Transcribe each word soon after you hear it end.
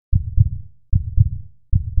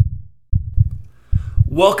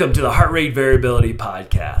Welcome to the Heart Rate Variability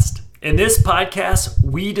Podcast. In this podcast,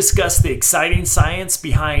 we discuss the exciting science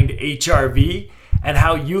behind HRV and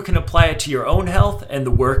how you can apply it to your own health and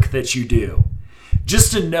the work that you do.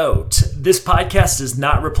 Just a note, this podcast does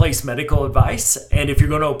not replace medical advice, and if you're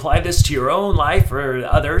going to apply this to your own life or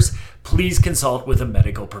others, please consult with a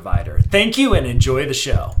medical provider. Thank you and enjoy the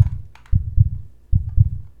show.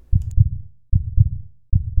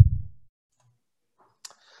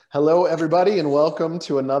 Hello, everybody, and welcome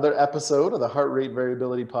to another episode of the Heart Rate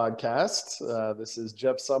Variability Podcast. This is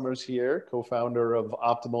Jeff Summers here, co-founder of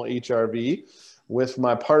Optimal HRV, with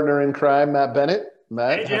my partner in crime, Matt Bennett.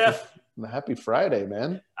 Matt, Hey, Jeff. Happy Friday,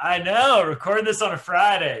 man. I know, recording this on a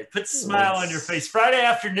Friday. Puts a smile on your face. Friday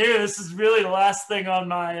afternoon, this is really the last thing on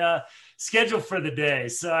my schedule for the day.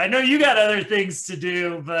 So I know you got other things to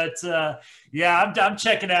do, but yeah, I'm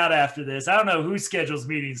checking out after this. I don't know who schedules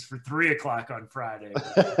meetings for 3 o'clock on Friday.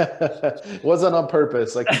 Wasn't on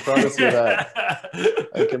purpose. I can promise you that.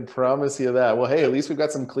 I can promise you that. Well, hey, at least we've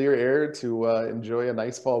got some clear air to enjoy a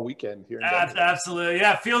nice fall weekend here in Denver. Absolutely.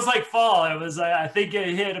 Yeah, it feels like fall. It was, I think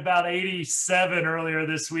it hit about 87 earlier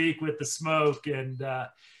this week with the smoke. And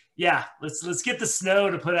yeah, let's get the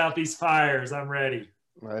snow to put out these fires. I'm ready.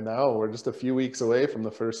 I know. We're just a few weeks away from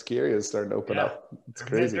the first ski areas starting to open up. It's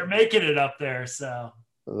crazy. They're making it up there, so.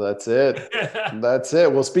 That's it. That's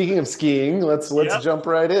it. Well, speaking of skiing, let's jump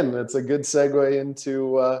right in. It's a good segue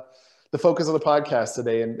into the focus of the podcast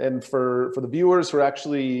today. And for the viewers who are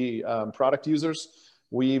actually product users,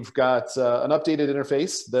 we've got an updated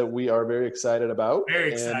interface that we are very excited about.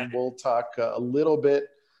 Very excited. And we'll talk a little bit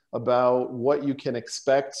about what you can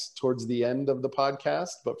expect towards the end of the podcast.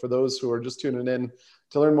 But for those who are just tuning in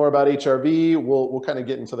to learn more about HRV, we'll kind of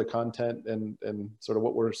get into the content and sort of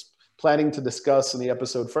what we're planning to discuss in the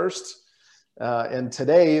episode first. And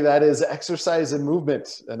today, that is exercise and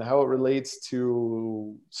movement and how it relates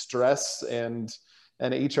to stress and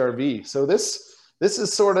HRV. So this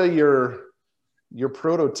is sort of your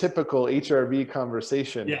prototypical HRV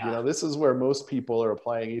conversation. Yeah. You know, this is where most people are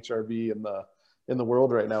applying HRV in the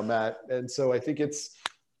world right now, Matt. And so I think it's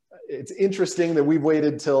interesting that we've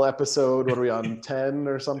waited till episode, what are we on, 10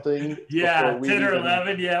 or something? Yeah, 10 or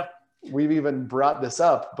 11, yeah. We've even brought this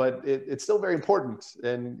up, but it's still very important.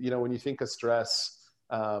 And, you know, when you think of stress,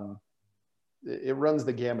 it runs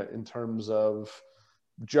the gamut in terms of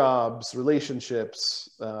jobs, relationships,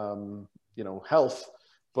 you know, health,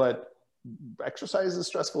 but exercise is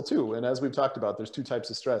stressful too. And as we've talked about, there's 2 types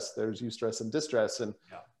of stress. There's eustress and distress. And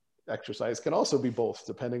exercise can also be both,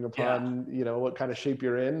 depending upon, you know, what kind of shape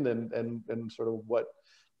you're in and sort of what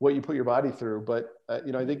you put your body through. But,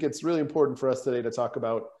 you know, I think it's really important for us today to talk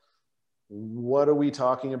about what are we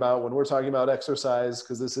talking about when we're talking about exercise,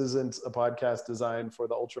 because this isn't a podcast designed for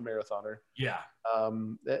the ultra marathoner. Yeah.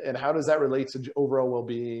 And how does that relate to overall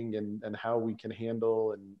well-being and how we can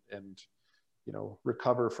handle and, you know,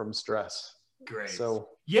 recover from stress. Great. So,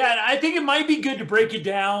 yeah, I think it might be good to break it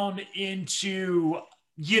down into,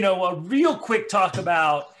 you know, a real quick talk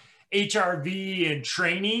about HRV and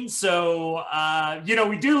training. So, you know,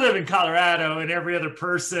 we do live in Colorado, and every other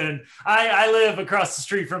person, I live across the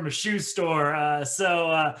street from a shoe store.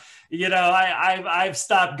 So, you know, I've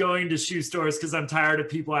stopped going to shoe stores because I'm tired of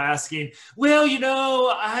people asking, well, you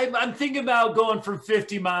know, I'm thinking about going from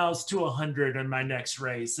 50 miles to 100 in my next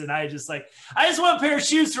race. And I just want a pair of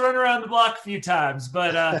shoes to run around the block a few times.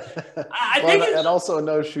 But I think and also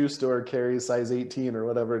no shoe store carries size 18 or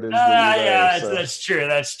whatever it is. Yeah, so. That's true.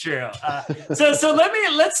 That's true. So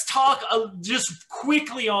let's talk just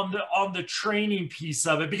quickly on the training piece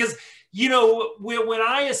of it, because, you know, when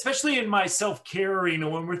I, especially in my self-care arena,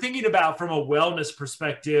 when we're thinking about from a wellness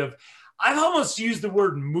perspective, I've almost used the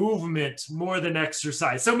word movement more than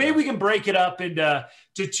exercise. So maybe we can break it up into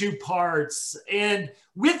 2 parts. And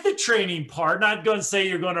with the training part, not going to say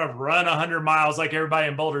you're going to run 100 miles like everybody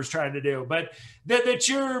in Boulder is trying to do, but that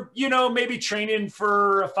you're, you know, maybe training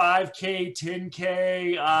for a 5K,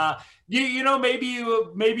 10K, you know, maybe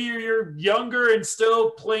you're younger and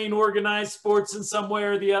still playing organized sports in some way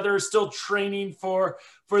or the other, still training for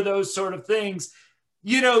those sort of things.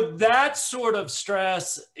 You know, that sort of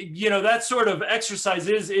stress, you know, that sort of exercise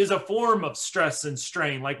is a form of stress and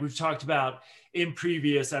strain, like we've talked about in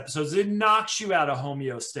previous episodes. It knocks you out of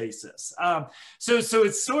homeostasis. So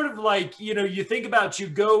it's sort of like, you know, you think about, you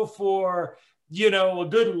go for, you know, a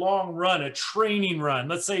good long run, a training run.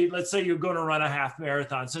 Let's say you're going to run a half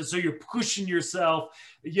marathon. So you're pushing yourself,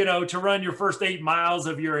 you know, to run your first 8 miles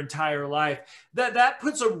of your entire life. That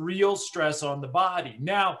puts a real stress on the body.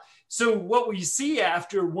 Now, so what we see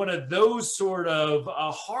after one of those sort of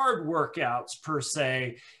hard workouts per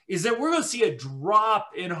se, is that we're going to see a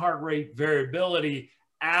drop in heart rate variability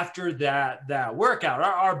after that workout.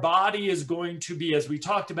 Our body is going to be, as we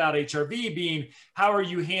talked about HRV being, how are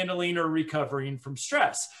you handling or recovering from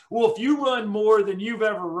stress? Well, if you run more than you've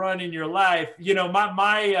ever run in your life, you know,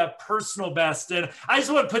 my personal best, and I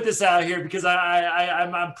just want to put this out here because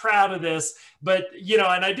I'm proud of this, but, you know,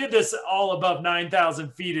 and I did this all above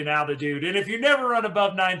 9,000 feet in altitude. And if you never run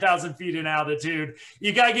above 9,000 feet in altitude,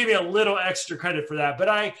 you got to give me a little extra credit for that. But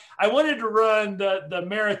I wanted to run the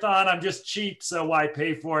marathon. I'm just cheap, so why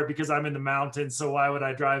pay for it? Because I'm in the mountains. So why would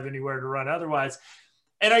I drive anywhere to run otherwise?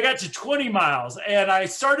 And I got to 20 miles and I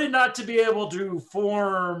started not to be able to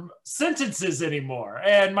form sentences anymore.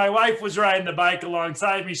 And my wife was riding the bike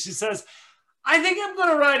alongside me. She says, I think I'm going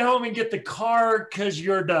to ride home and get the car because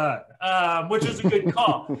you're done, which is a good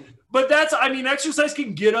call. But that's, I mean, exercise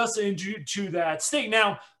can get us into that state.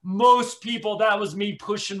 Now, most people, that was me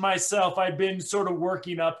pushing myself. I'd been sort of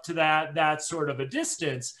working up to that sort of a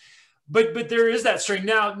distance. But there is that strain.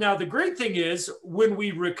 Now, the great thing is when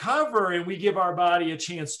we recover and we give our body a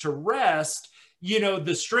chance to rest, you know,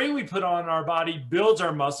 the strain we put on our body builds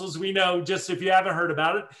our muscles. We know, just if you haven't heard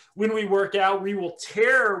about it, when we work out,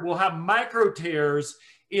 we'll have micro tears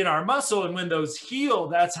in our muscle. And when those heal,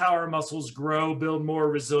 that's how our muscles grow, build more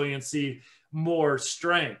resiliency, more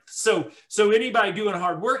strength. So anybody doing a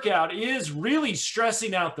hard workout is really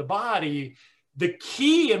stressing out the body. The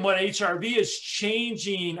key in what HRV is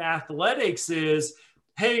changing athletics is,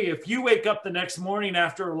 hey, if you wake up the next morning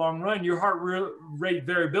after a long run, your heart rate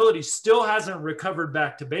variability still hasn't recovered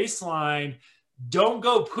back to baseline, don't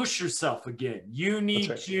go push yourself again. You need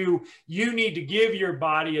to give your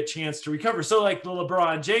body a chance to recover. So like the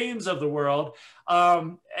LeBron James of the world,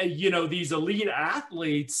 you know, these elite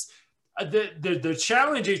athletes, the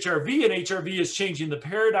challenge HRV, and HRV is changing the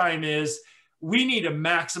paradigm, is we need to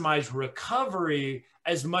maximize recovery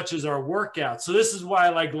as much as our workout. So this is why,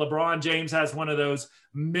 like, LeBron James has one of those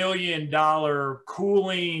 $1 million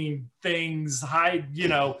cooling things,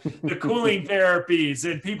 the cooling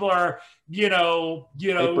therapies, and people are,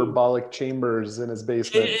 hyperbolic chambers in his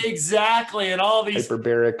basement. Exactly. And all these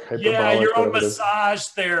hyperbaric, your own massage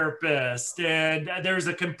therapist. And there's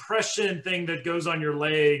a compression thing that goes on your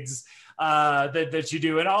legs that you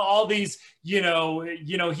do. And all these,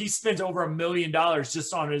 he spends over $1 million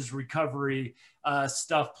just on his recovery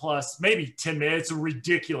stuff, plus maybe 10 minutes, a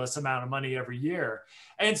ridiculous amount of money every year.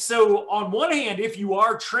 And so on one hand, if you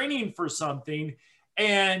are training for something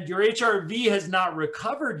and your HRV has not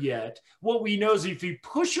recovered yet, what we know is if you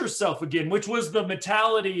push yourself again, which was the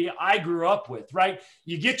mentality I grew up with, right?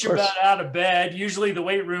 You get your butt out of bed. Usually the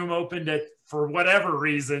weight room opened at, for whatever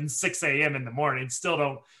reason, 6 a.m. in the morning. Still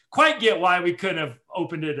don't quite get why we couldn't have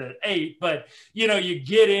opened it at 8, but you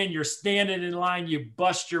get in, you're standing in line, you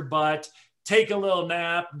bust your butt, take a little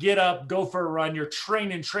nap, get up, go for a run. You're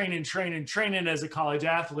training as a college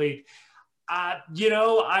athlete. I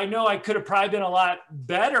know I could have probably been a lot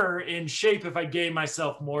better in shape if I gave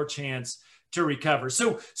myself more chance to recover.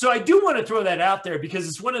 So I do want to throw that out there because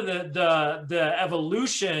it's one of the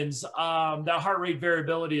evolutions that heart rate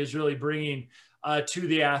variability is really bringing to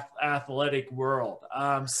the athletic world.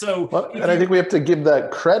 And I think we have to give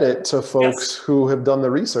that credit to folks who have done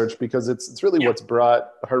the research, because it's really what's brought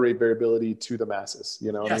heart rate variability to the masses.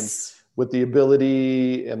 I mean, with the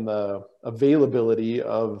ability and the availability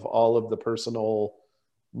of all of the personal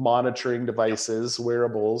monitoring devices,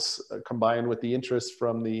 wearables, combined with the interest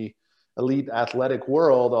from the elite athletic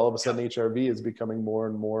world, all of a sudden HRV is becoming more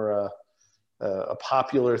and more a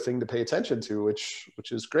popular thing to pay attention to, which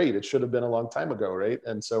is great. It should have been a long time ago, right?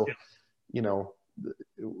 And so,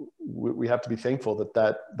 we have to be thankful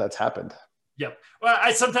that's happened. Yep. Well,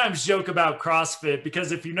 I sometimes joke about CrossFit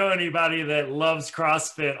because if you know anybody that loves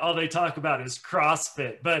CrossFit, all they talk about is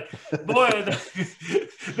CrossFit. But boy,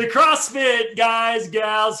 the CrossFit guys,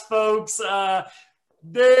 gals, folks,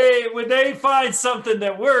 when they find something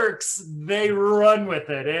that works, they run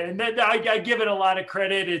with it. And I give it a lot of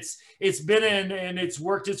credit. It's been in and it's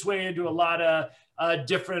worked its way into a lot of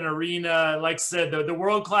different arena. Like I said, the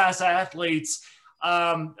world-class athletes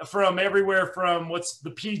from everywhere from what's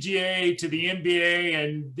the PGA to the NBA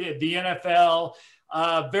and the NFL.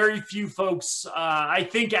 Very few folks, I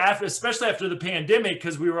think, especially after the pandemic,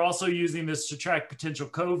 because we were also using this to track potential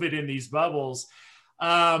COVID in these bubbles.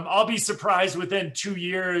 I'll be surprised within 2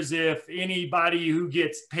 years if anybody who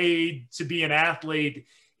gets paid to be an athlete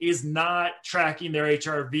is not tracking their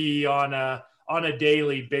HRV on a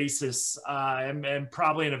daily basis, and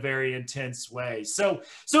probably in a very intense way. So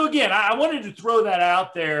again, I wanted to throw that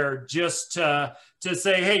out there just to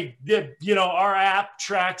say, hey, our app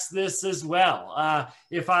tracks this as well.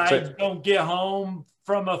 If I don't get home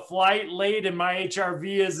from a flight late and my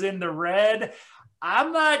HRV is in the red,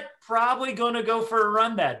 I'm not probably going to go for a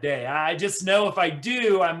run that day. I just know if I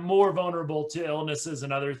do, I'm more vulnerable to illnesses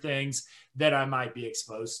and other things that I might be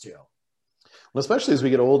exposed to. Well, especially as we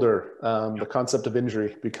get older, the concept of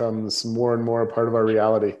injury becomes more and more a part of our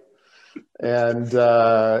reality. And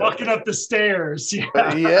walking up the stairs.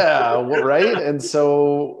 Yeah, well, right. And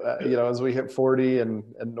so, as we hit 40 and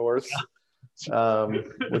north,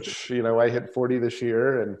 which, I hit 40 this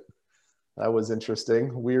year, and that was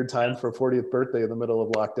interesting. Weird time for a 40th birthday in the middle of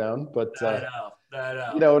lockdown. But, I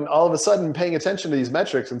know. And all of a sudden paying attention to these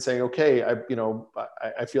metrics and saying, okay,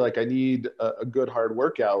 I feel like I need a good hard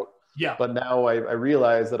workout. Yeah. But now I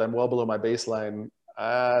realize that I'm well below my baseline.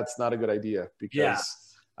 It's not a good idea, because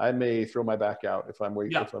I may throw my back out if I'm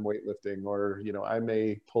weightlifting, or, I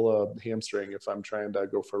may pull a hamstring if I'm trying to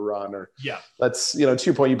go for a run, or that's, to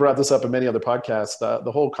your point, you brought this up in many other podcasts,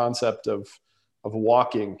 the whole concept of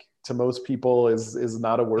walking to most people is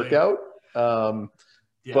not a workout.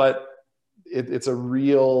 But it's a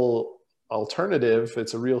real alternative.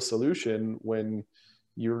 It's a real solution when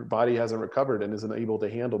your body hasn't recovered and isn't able to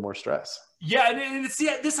handle more stress. Yeah, and it's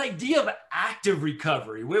this idea of active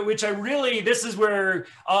recovery, which this is where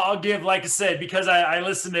I'll give, like I said, because I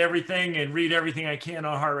listen to everything and read everything I can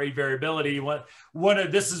on heart rate variability.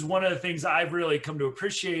 This is one of the things I've really come to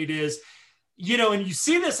appreciate is, and you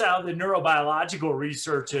see this out of the neurobiological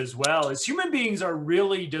research as well, is human beings are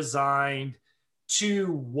really designed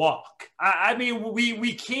to walk. I mean,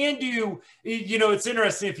 we can do, it's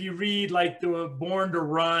interesting if you read like the Born to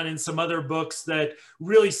Run and some other books that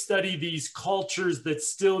really study these cultures that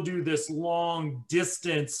still do this long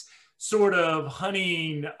distance sort of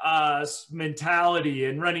hunting mentality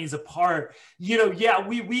and running's apart.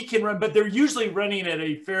 We can run, but they're usually running at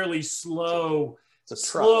a fairly slow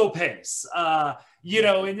pace.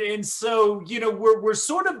 And so, we're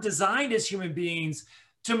sort of designed as human beings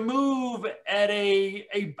to move at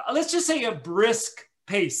let's just say a brisk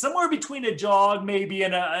pace, somewhere between a jog maybe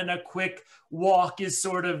and a quick walk is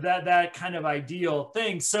sort of that kind of ideal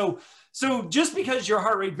thing. So just because your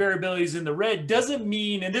heart rate variability is in the red doesn't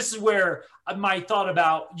mean, and this is where my thought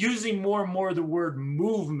about using more and more the word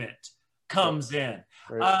movement comes in.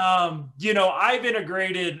 Right. I've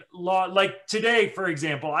integrated like today, for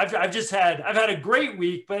example, I've had a great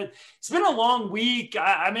week, but it's been a long week.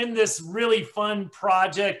 I'm in this really fun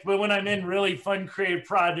project, but when I'm in really fun creative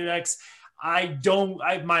projects,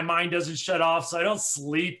 my mind doesn't shut off, so I don't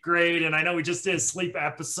sleep great. And I know we just did a sleep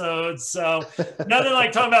episode, so nothing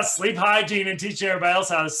like talking about sleep hygiene and teaching everybody else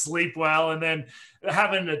how to sleep well, and then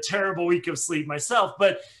having a terrible week of sleep myself.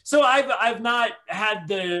 But so I've not had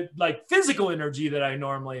the physical energy that I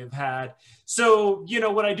normally have had. So,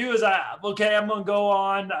 what I do is I'm going to go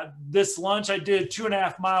on this lunch. I did a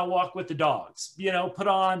 2.5 mile walk with the dogs, put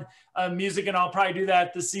on music, and I'll probably do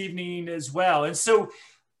that this evening as well. And so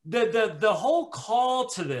the whole call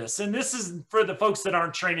to this, and this is for the folks that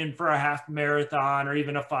aren't training for a half marathon or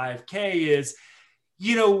even a 5K, is,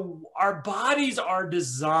 our bodies are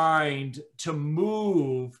designed to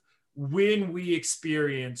move when we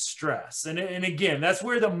experience stress. And again, that's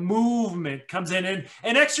where the movement comes in.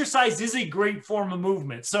 And exercise is a great form of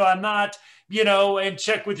movement. So I'm not, and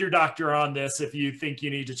check with your doctor on this if you think you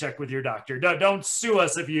need to check with your doctor. Don't sue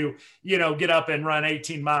us if you get up and run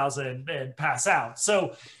 18 miles and pass out.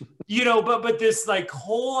 So, but this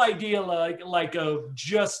whole idea of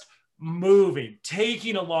just moving,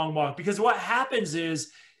 taking a long walk, because what happens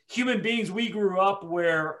is human beings, we grew up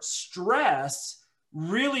where stress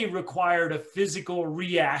really required a physical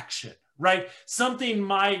reaction, right? Something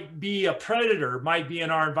might be a predator, might be in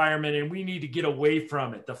our environment, and we need to get away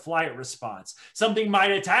from it, the flight response. Something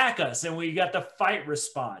might attack us, and we got the fight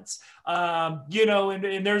response. And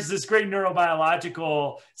there's this great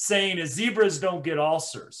neurobiological saying is zebras don't get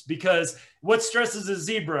ulcers, because what stresses a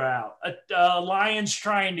zebra out? A lion's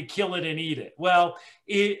trying to kill it and eat it. Well,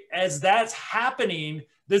 as that's happening,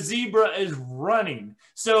 the zebra is running.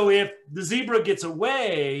 So if the zebra gets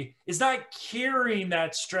away, it's not carrying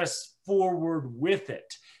that stress forward with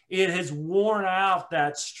it. It has worn out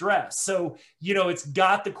that stress. So, it's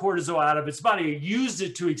got the cortisol out of its body. It used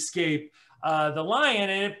it to escape the lion,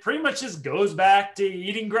 and it pretty much just goes back to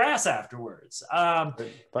eating grass afterwards.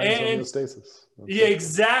 Homeostasis. Yeah,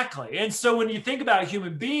 exactly. And so when you think about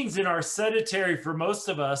human beings in our sedentary, for most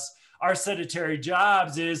of us, our sedentary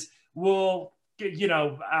jobs is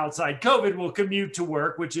outside COVID, we'll commute to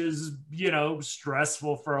work, which is,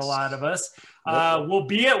 stressful for a lot of us. We'll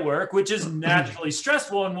be at work, which is naturally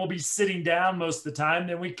stressful, and we'll be sitting down most of the time.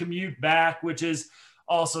 Then we commute back, which is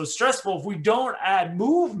also stressful. If we don't add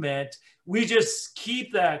movement, we just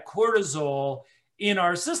keep that cortisol in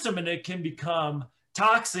our system, and it can become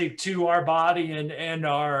toxic to our body and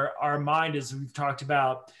our mind, as we've talked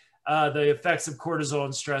about the effects of cortisol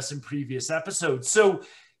and stress in previous episodes. So,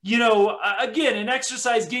 again, in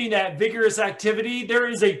exercise, getting that vigorous activity, there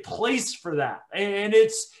is a place for that. And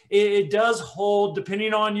it does hold,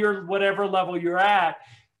 depending on your whatever level you're at,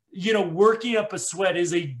 working up a sweat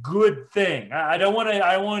is a good thing. I don't want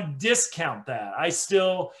to discount that. I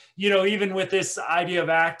still, even with this idea of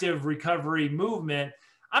active recovery movement,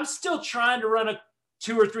 I'm still trying to run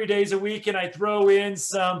 2 or 3 days a week, and I throw in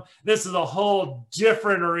this is a whole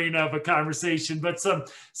different arena of a conversation, but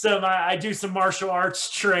I do some martial arts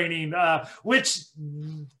training, which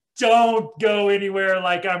don't go anywhere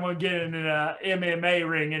like I'm going to get in an MMA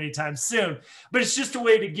ring anytime soon. But it's just a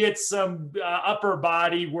way to get some upper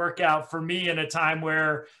body workout for me in a time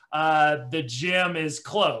where the gym is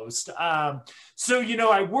closed. So,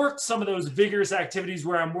 I work some of those vigorous activities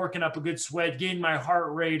where I'm working up a good sweat, getting my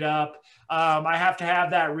heart rate up. I have to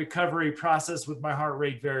have that recovery process with my heart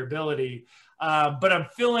rate variability. But I'm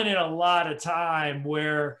filling in a lot of time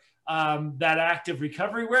where that active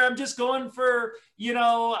recovery, where I'm just going for,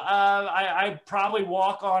 I probably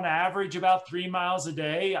walk on average about 3 miles a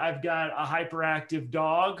day. I've got a hyperactive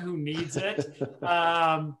dog who needs it.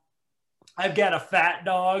 I've got a fat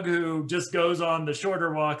dog who just goes on the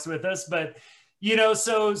shorter walks with us, but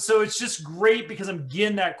so it's just great because I'm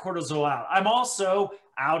getting that cortisol out. I'm also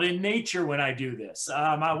out in nature when I do this.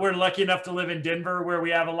 We're lucky enough to live in Denver, where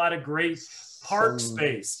we have a lot of great park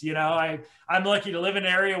space. I'm lucky to live in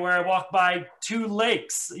an area where I walk by 2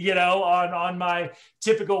 lakes, on my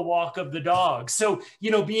typical walk of the dog. So,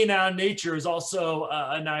 being out in nature is also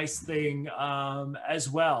a nice thing as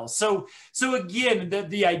well. So again,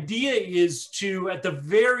 the idea is to, at the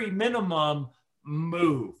very minimum,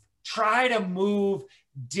 move. Try to move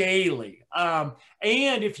daily. And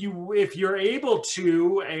if you're able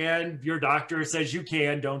to, and your doctor says you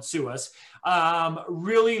can, don't sue us,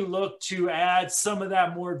 really look to add some of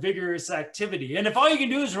that more vigorous activity. And if all you can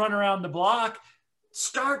do is run around the block,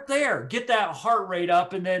 start there, get that heart rate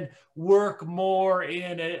up, and then work more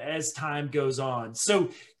in it as time goes on.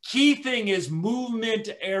 So key thing is movement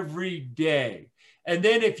every day. And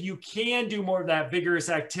then if you can do more of that vigorous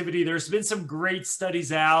activity, there's been some great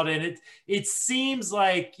studies out, and it seems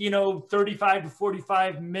like, 35 to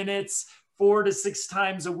 45 minutes, 4 to 6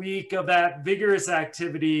 times a week of that vigorous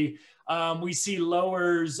activity, we see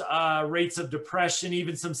lowers rates of depression,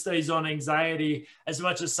 even some studies on anxiety, as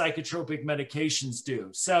much as psychotropic medications do.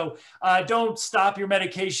 So don't stop your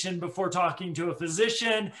medication before talking to a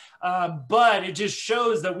physician, but it just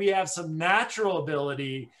shows that we have some natural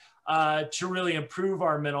ability to really improve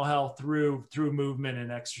our mental health through movement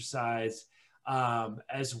and exercise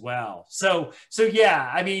as well. So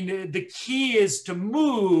yeah, I mean, the key is to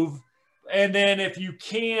move. And then if you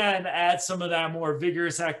can add some of that more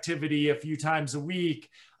vigorous activity a few times a week,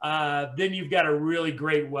 then you've got a really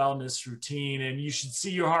great wellness routine, and you should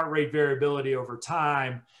see your heart rate variability over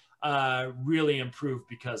time really improve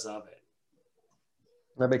because of it.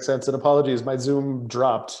 That makes sense. And apologies, my Zoom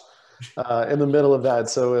dropped in the middle of that.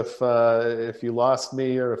 So if you lost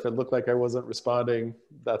me, or if it looked like I wasn't responding,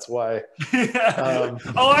 that's why.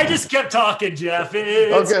 I just kept talking, Jeff.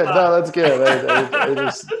 Okay, no, that's good. I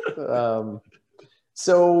just,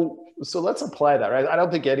 so let's apply that, right? I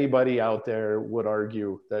don't think anybody out there would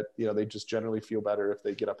argue that, they just generally feel better if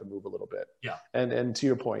they get up and move a little bit. Yeah. And to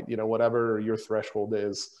your point, whatever your threshold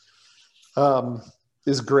is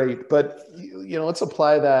great. But, let's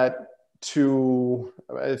apply that to,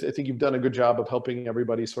 I think you've done a good job of helping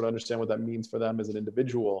everybody sort of understand what that means for them as an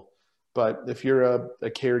individual. But if you're a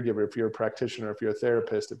caregiver, if you're a practitioner, if you're a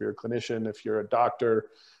therapist, if you're a clinician, if you're a doctor,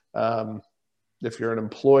 if you're an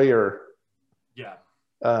employer, yeah.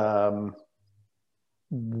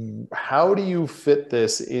 How do you fit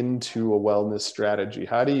this into a wellness strategy?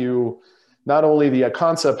 How do you, not only the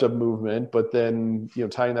concept of movement, but then,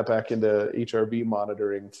 tying that back into HRV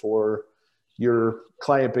monitoring for your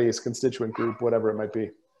client base, constituent group, whatever it might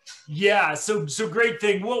be? Yeah. So great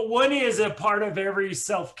thing. Well, one is a part of every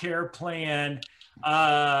self-care plan,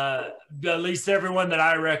 at least everyone that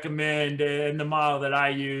I recommend, and the model that I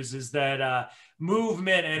use is that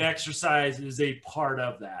movement and exercise is a part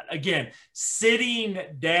of that. Again, sitting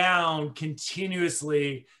down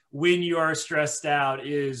continuously when you are stressed out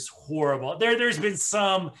is horrible. There's been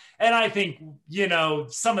some, and I think,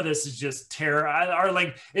 some of this is just terror.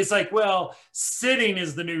 It's like, well, sitting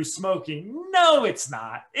is the new smoking. No, it's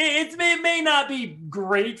not. It may not be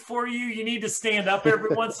great for you. You need to stand up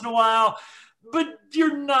every once in a while. but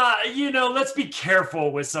you're not, let's be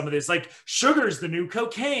careful with some of this. Like sugar's the new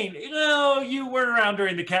cocaine. You weren't around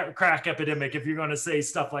during the crack epidemic if you're going to say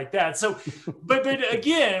stuff like that. So, but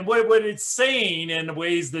again, what it's saying in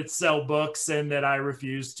ways that sell books and that I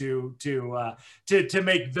refuse to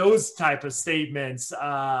make those type of statements,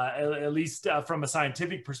 at least from a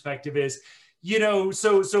scientific perspective is,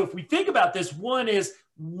 so if we think about this, one is,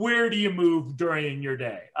 where do you move during your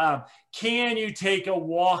day? Can you take a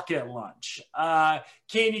walk at lunch?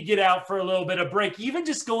 Can you get out for a little bit of break? Even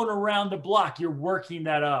just going around the block, you're working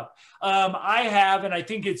that up. I have, and I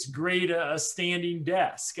think it's great, a standing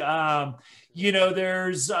desk.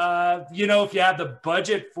 There's, if you have the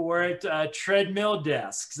budget for it, treadmill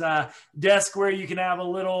desks, desk where you can have a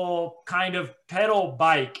little kind of pedal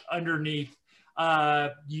bike underneath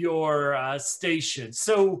your station.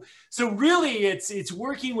 So really it's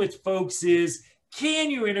working with folks is, can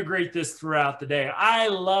you integrate this throughout the day? I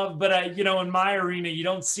love, but in my arena, you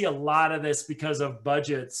don't see a lot of this because of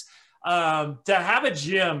budgets. To have a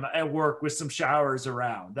gym at work with some showers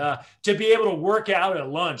around, to be able to work out at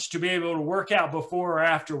lunch, to be able to work out before or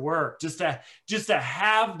after work, just to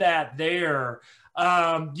have that there.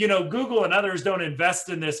 Google and others don't invest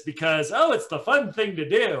in this because, it's the fun thing to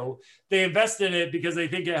do. They invest in it because they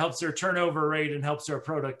think it helps their turnover rate and helps their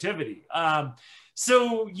productivity.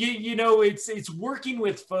 So, it's working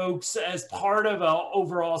with folks as part of an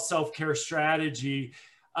overall self-care strategy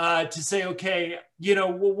to say, okay,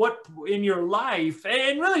 what in your life,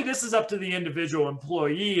 and really this is up to the individual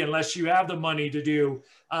employee, unless you have the money to do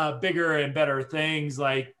bigger and better things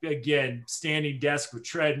like, again, standing desk with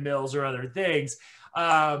treadmills or other things,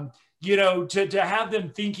 to have them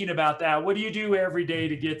thinking about that. What do you do every day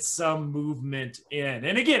to get some movement in?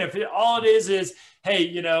 And again, if all it is,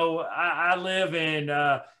 hey, I live in,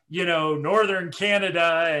 Northern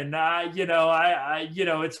Canada and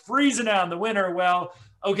it's freezing out in the winter. Well,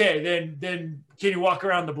 okay, then can you walk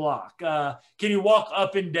around the block? Can you walk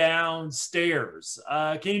up and down stairs?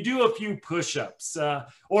 Can you do a few push-ups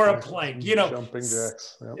or a plank? Jumping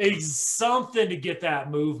jacks. Yep. Something to get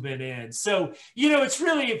that movement in. So, it's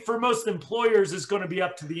really, for most employers, it's going to be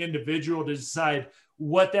up to the individual to decide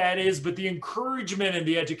what that is. But the encouragement and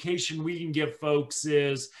the education we can give folks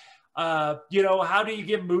is, how do you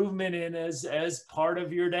get movement in as part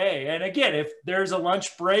of your day? And again, if there's a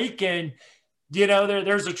lunch break and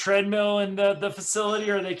there's a treadmill in the facility,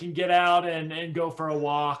 or they can get out and go for a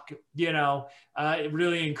walk,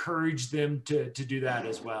 really encourage them to do that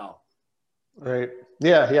as well. Right.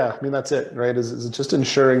 Yeah. I mean, that's it, right? Is just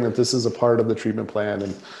ensuring that this is a part of the treatment plan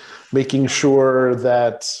and making sure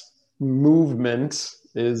that movement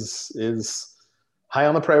is high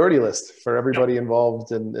on the priority list for everybody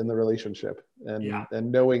involved in the relationship,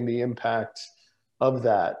 and knowing the impact of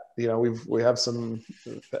that. We have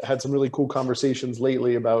had some really cool conversations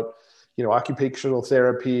lately about, occupational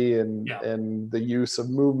therapy and the use of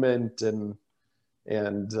movement and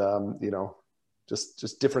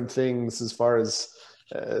just different things as far as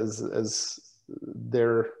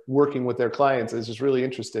they're working with their clients. It's just really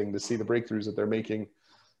interesting to see the breakthroughs that they're making.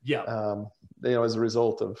 Yeah. As a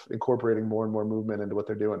result of incorporating more and more movement into what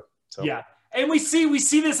they're doing. So. Yeah. And we see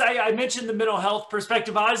this. I mentioned the mental health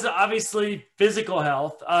perspective, obviously physical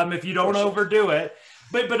health, if you don't overdo it,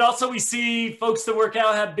 but also we see folks that work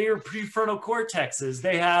out have bigger prefrontal cortexes.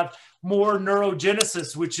 They have more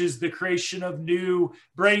neurogenesis, which is the creation of new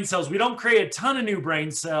brain cells. We don't create a ton of new brain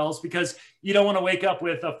cells because you don't want to wake up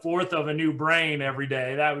with a fourth of a new brain every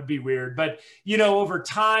day. That would be weird. But, over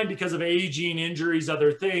time, because of aging, injuries,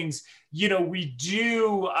 other things, we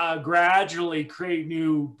do gradually create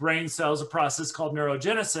new brain cells, a process called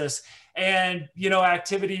neurogenesis. And,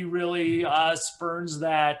 activity really spurns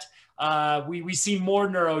that. We see more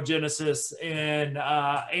neurogenesis in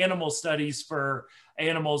animal studies for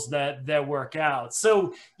animals that work out.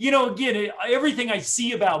 So, again, everything I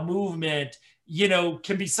see about movement,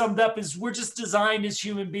 can be summed up as, we're just designed as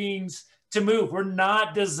human beings to move. We're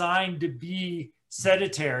not designed to be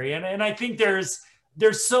sedentary. And I think there's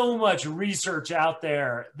so much research out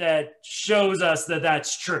there that shows us that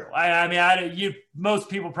that's true. Most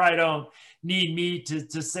people probably don't need me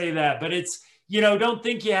to say that, but it's, don't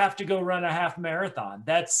think you have to go run a half marathon.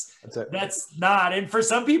 That's not, and for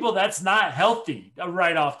some people that's not healthy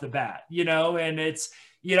right off the bat, and it's,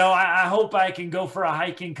 I hope I can go for a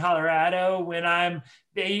hike in Colorado when I'm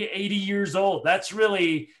 80 years old. That's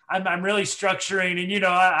really, I'm really structuring, and,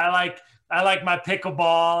 I like my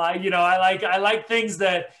pickleball. I like things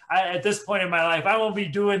that at this point in my life, I won't be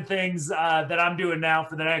doing things that I'm doing now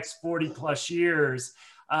for the next 40 plus years.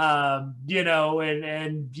 And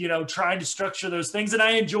trying to structure those things. And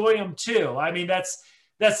I enjoy them too. I mean, that's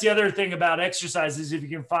that's the other thing about exercise is if you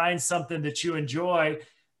can find something that you enjoy,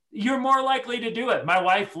 you're more likely to do it. My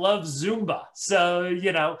wife loves Zumba. So,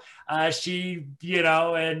 she,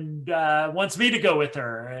 and wants me to go with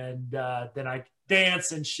her. And then I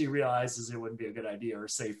dance, and she realizes it wouldn't be a good idea or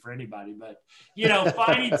safe for anybody. But,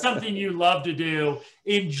 finding something you love to do,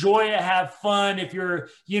 enjoy it, have fun. If you're,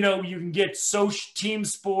 you can get social team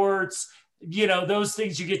sports, those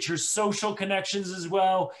things, you get your social connections as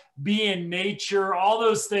well. Be in nature. All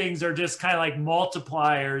those things are just kind of like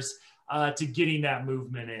multipliers to getting that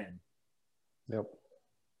movement in. Yep.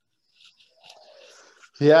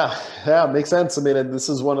 Yeah, makes sense. I mean, this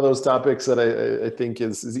is one of those topics that I think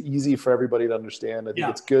is easy for everybody to understand. I think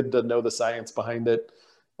it's good to know the science behind it.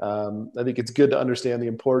 I think it's good to understand the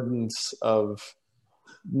importance of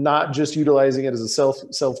not just utilizing it as a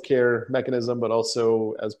self-care mechanism, but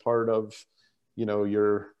also as part of,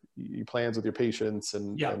 your plans with your patients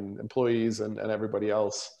and employees and everybody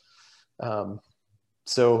else.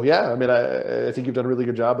 So yeah, I mean, I think you've done a really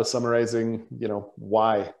good job of summarizing,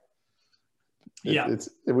 why.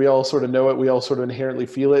 We all sort of know it. We all sort of inherently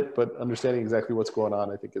feel it, but understanding exactly what's going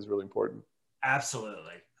on, I think, is really important.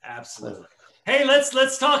 Absolutely. Hey,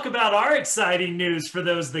 let's talk about our exciting news for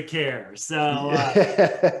those that care. So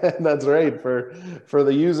that's right. For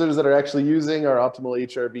the users that are actually using our Optimal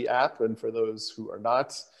HRV app, and for those who are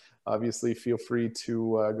not, obviously feel free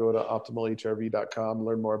to go to optimalhrv.com,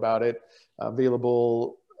 learn more about it.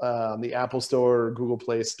 Available on the Apple Store or Google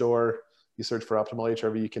Play Store. You search for Optimal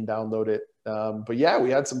HRV, you can download it. But yeah,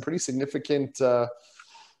 we had some pretty significant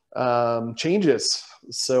changes.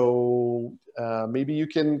 So maybe you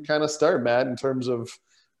can kind of start, Matt, in terms of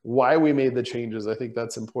why we made the changes. I think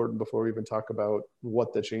that's important before we even talk about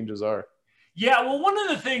what the changes are. Yeah, well, one of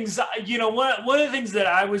the things, one of the things that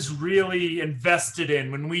I was really invested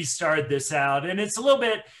in when we started this out, and it's a little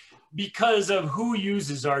bit because of who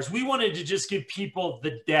uses ours, we wanted to just give people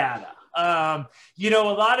the data. A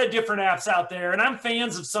lot of different apps out there, and I'm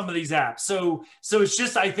fans of some of these apps. So it's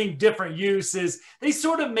just, I think, different uses. They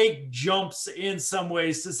sort of make jumps in some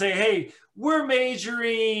ways to say, hey, we're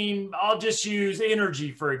measuring, I'll just use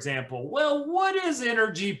energy, for example. Well, what is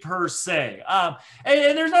energy per se? And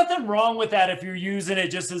there's nothing wrong with that if you're using it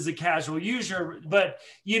just as a casual user, but,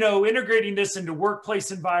 integrating this into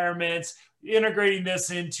workplace environments, integrating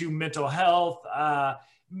this into mental health,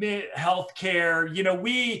 healthcare,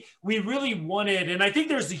 we really wanted, and I think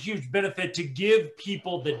there's a huge benefit to give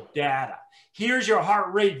people the data. Here's your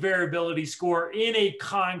heart rate variability score in a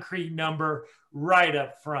concrete number right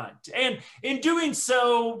up front. And in doing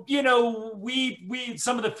so, we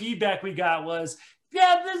some of the feedback we got was,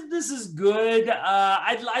 yeah, this is good.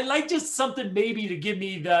 I'd like just something maybe to give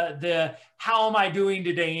me the how am I doing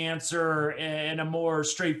today answer in a more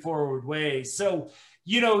straightforward way. So,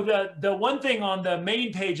 the one thing on the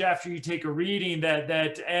main page after you take a reading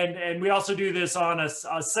and we also do this on a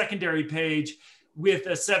secondary page with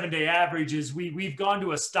a 7-day average is we've gone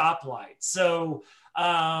to a stoplight. So,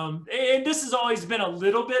 and this has always been a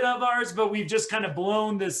little bit of ours, but we've just kind of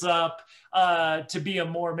blown this up to be a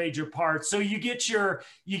more major part. So you get a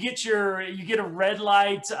red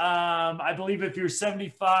light. I believe if you're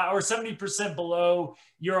 75 or 70% below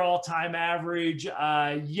your all-time average,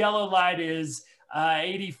 yellow light is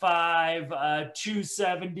 85,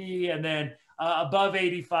 270, and then above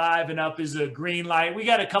 85 and up is a green light. We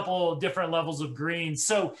got a couple different levels of green.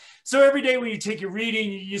 So every day when you take your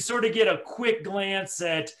reading, you sort of get a quick glance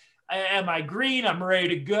at, am I green? I'm ready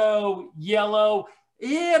to go. Yellow,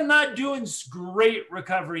 I'm not doing great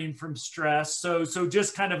recovering from stress. So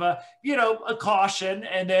just kind of a caution.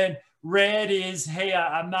 And then red is, hey,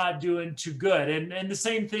 I'm not doing too good. And the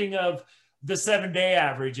same thing of the 7-day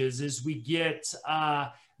averages is we get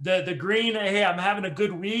the green, hey, I'm having a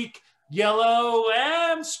good week. Yellow,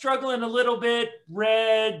 I'm struggling a little bit.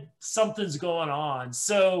 Red, something's going on.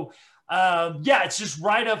 So it's just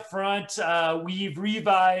right up front. We've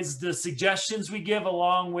revised the suggestions we give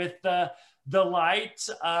along with the light.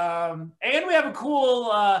 And we have a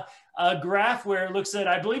cool graph where it looks at,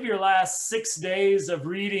 I believe, your last 6 days of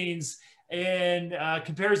readings and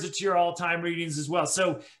compares it to your all-time readings as well.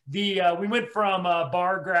 So we went from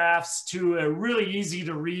bar graphs to a really easy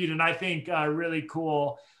to read and I think really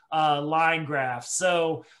cool line graph.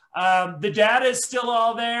 So the data is still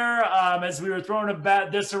all there. As we were throwing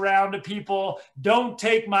this around to people, don't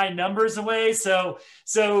take my numbers away. So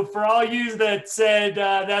for all you that said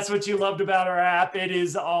that's what you loved about our app, it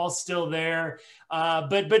is all still there.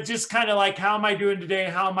 But just kind of like, how am I doing today?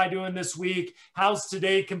 How am I doing this week? How's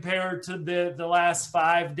today compared to the last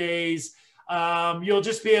 5 days? You'll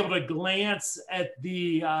just be able to glance at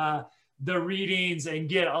the the readings and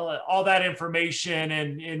get all that information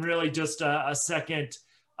in really just a second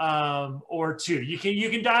or two. You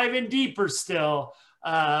can dive in deeper still,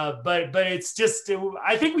 but it's just,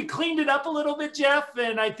 I think we cleaned it up a little bit, Jeff,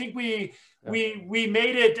 and I think we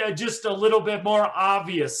made it just a little bit more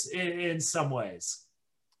obvious in some ways.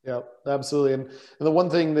 Yeah, absolutely. And the one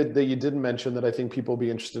thing that you didn't mention that I think people will be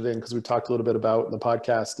interested in, because we talked a little bit about in the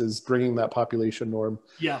podcast, is bringing that population norm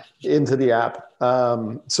into the app.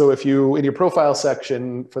 So if you, in your profile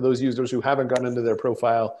section, for those users who haven't gone into their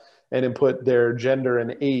profile and input their gender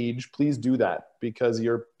and age, please do that, because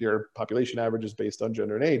your population average is based on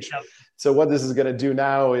gender and age. Yep. So what this is going to do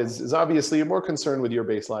now is obviously you're more concerned with your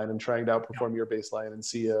baseline and trying to outperform your baseline and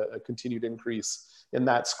see a continued increase in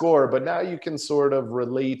that score. But now you can sort of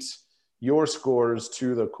relate your scores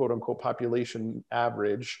to the quote unquote population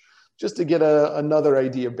average, just to get another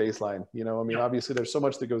idea of baseline. You know, I mean, obviously there's so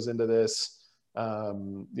much that goes into this,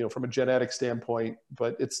 you know, from a genetic standpoint,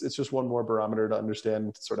 but it's just one more barometer to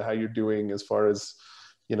understand sort of how you're doing as far as,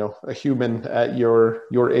 you know, a human at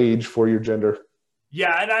your age for your gender.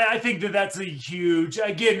 Yeah, and I think that's a huge,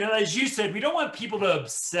 again, as you said, we don't want people to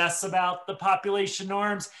obsess about the population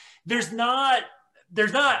norms. There's not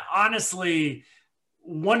honestly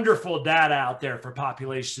wonderful data out there for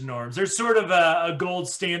population norms. There's sort of a gold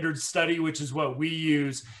standard study, which is what we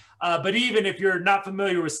use. But even if you're not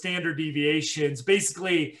familiar with standard deviations,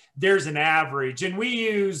 basically there's an average, and we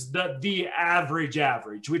use the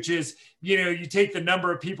average, which is, you know, you take the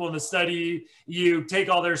number of people in the study, you take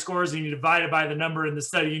all their scores and you divide it by the number in the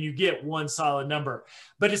study and you get one solid number.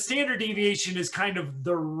 But a standard deviation is kind of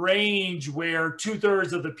the range where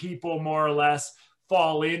 2/3 of the people more or less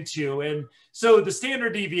fall into. And so the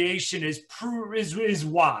standard deviation is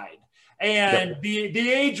wide, and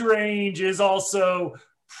the age range is also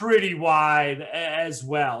pretty wide as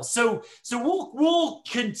well. So we'll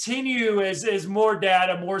continue as more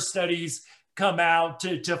data, more studies come out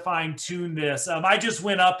to fine tune this. I just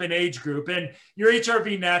went up in age group, and your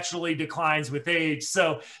HRV naturally declines with age.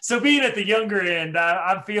 So being at the younger end,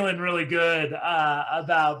 I'm feeling really good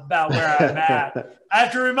about where I'm at. I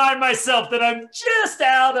have to remind myself that I'm just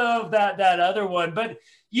out of that other one, but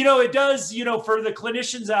you know, it does, you know, for the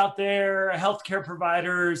clinicians out there, healthcare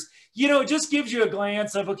providers, you know, it just gives you a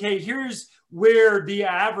glance of, okay, here's where the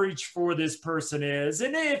average for this person is.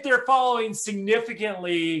 And if they're following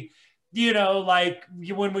significantly, you know, like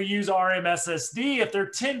when we use RMSSD, if they're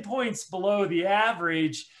 10 points below the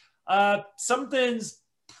average, something's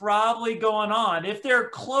probably going on. If they're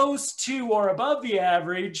close to or above the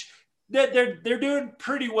average, they're doing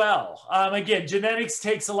pretty well. Again, genetics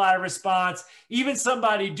takes a lot of response. Even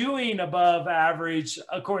somebody doing above average,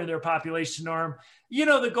 according to their population norm, you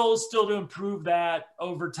know, the goal is still to improve that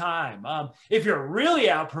over time. If you're really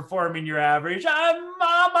outperforming your average, I'm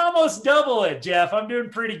almost double it, Jeff. I'm doing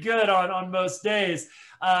pretty good on most days.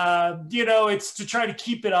 You know, it's to try to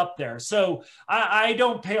keep it up there. So I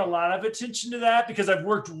don't pay a lot of attention to that because I've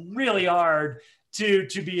worked really hard to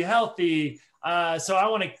be healthy. So I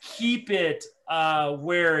want to keep it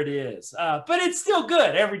where it is. But it's still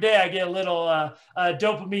good. Every day I get a little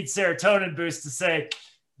dopamine serotonin boost to say,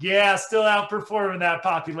 yeah, still outperforming that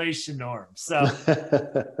population norm. So,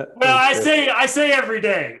 well, I say every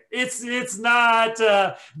day. It's not.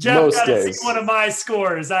 Jeff got to see one of my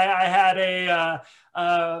scores. I had a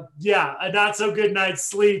not so good night's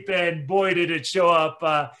sleep, and boy, did it show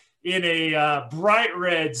up in a bright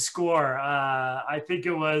red score. I think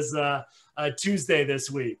it was Tuesday this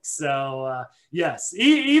week. So yes,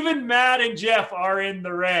 even Matt and Jeff are in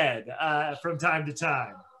the red from time to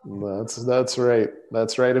time. That's right.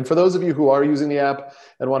 That's right. And for those of you who are using the app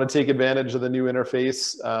and want to take advantage of the new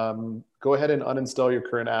interface, go ahead and uninstall your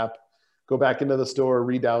current app. Go back into the store,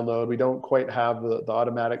 re-download. We don't quite have the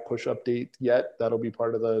automatic push update yet. That'll be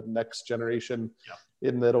part of the next generation,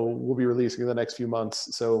 and we'll be releasing in the next few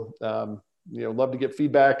months. So, you know, love to get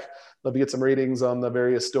feedback. Love to get some ratings on the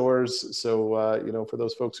various stores. So, you know, for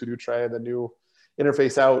those folks who do try the new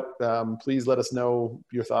interface out, please let us know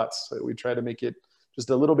your thoughts. We try to make it just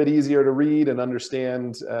a little bit easier to read and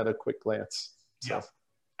understand at a quick glance. So. Yeah,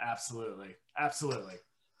 absolutely. Absolutely.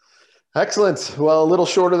 Excellent. Well, a little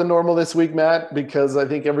shorter than normal this week, Matt, because I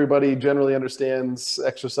think everybody generally understands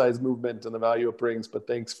exercise movement and the value it brings, but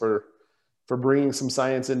thanks for bringing some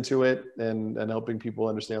science into it and helping people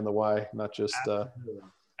understand the why, not just,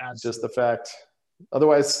 just the fact.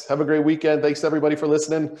 Otherwise, have a great weekend. Thanks to everybody for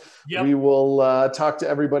listening. Yep. We will talk to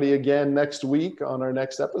everybody again next week on our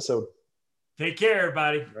next episode. Take care,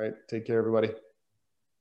 everybody. All right. Take care, everybody.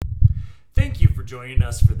 Thank you for joining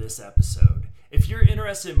us for this episode. If you're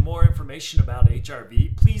interested in more information about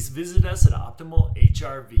HRV, please visit us at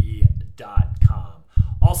optimalhrv.com.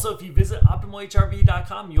 Also, if you visit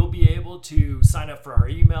optimalhrv.com, you'll be able to sign up for our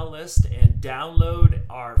email list and download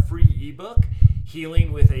our free ebook,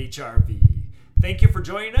 Healing with HRV. Thank you for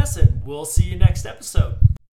joining us, and we'll see you next episode.